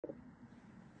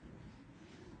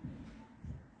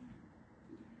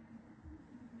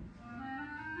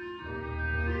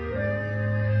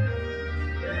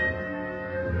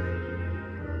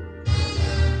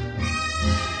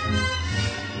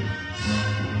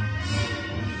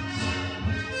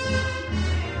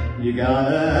You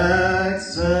gotta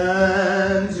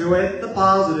accentuate the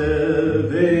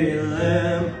positive,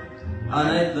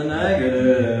 eliminate the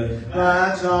negative,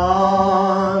 latch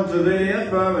on to the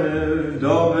affirmative,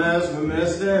 don't mess with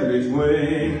mist in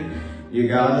between. You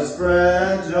gotta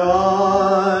spread joy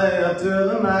up to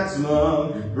the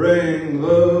maximum, bring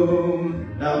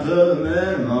gloom down to the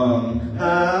minimum,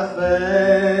 have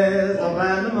faith of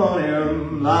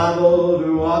pandemonium, liable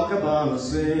to walk upon the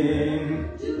scene.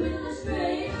 Doing the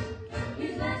straight,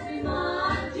 his last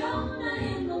remark, Jonah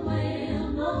in the whale,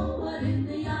 Noah in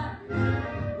the ark.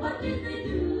 What did they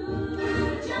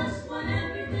do just when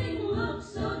everything looked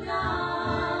so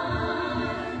dark?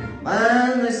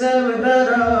 And they said we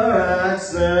better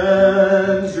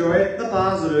accentuate the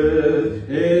positive,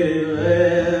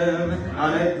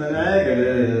 eliminate the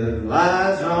negative,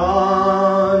 latch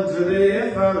on to the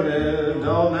affirmative,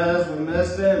 don't mess with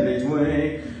mist in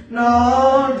between.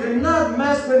 No, do not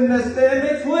mess with mist in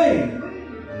between.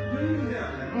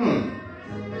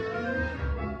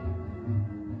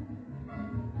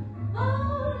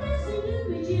 Oh, listen to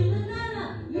me, Jill and Anna.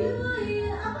 You will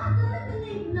hear about the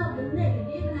eliminating of the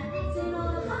negative and the accent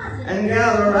on the positive. And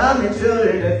gather around me,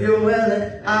 children, if you're willing.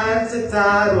 I'm so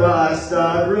tired while I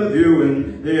start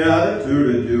reviewing the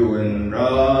attitude of doing right.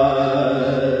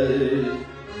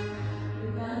 You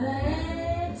gotta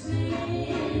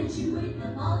accentuate the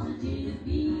positive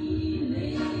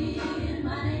feeling,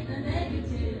 eliminate the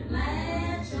negative,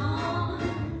 latch on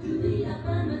to the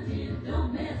affirmative,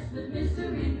 don't mess with Mr.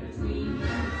 In Between.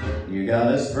 You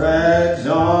gotta spread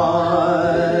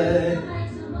joy,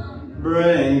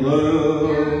 bring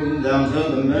gloom down to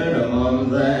the minimum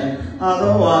thing,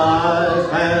 otherwise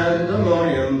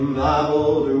pandemonium,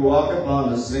 liable to walk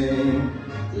upon the scene.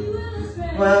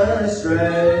 Well, it's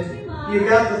straight, you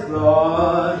got the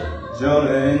floor,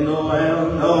 Jonah in the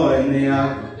whale, Noah in the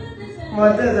ark.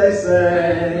 What did they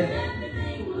say?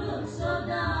 Everything looks so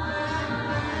dark.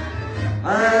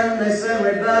 And they said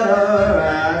we better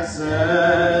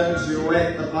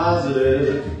accentuate the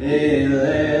positive,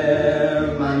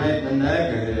 eliminate the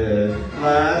negative,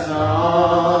 latch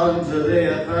on to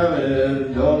the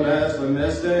affirmative, don't mess with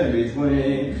mist in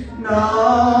between.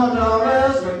 No, don't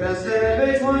mess with mist in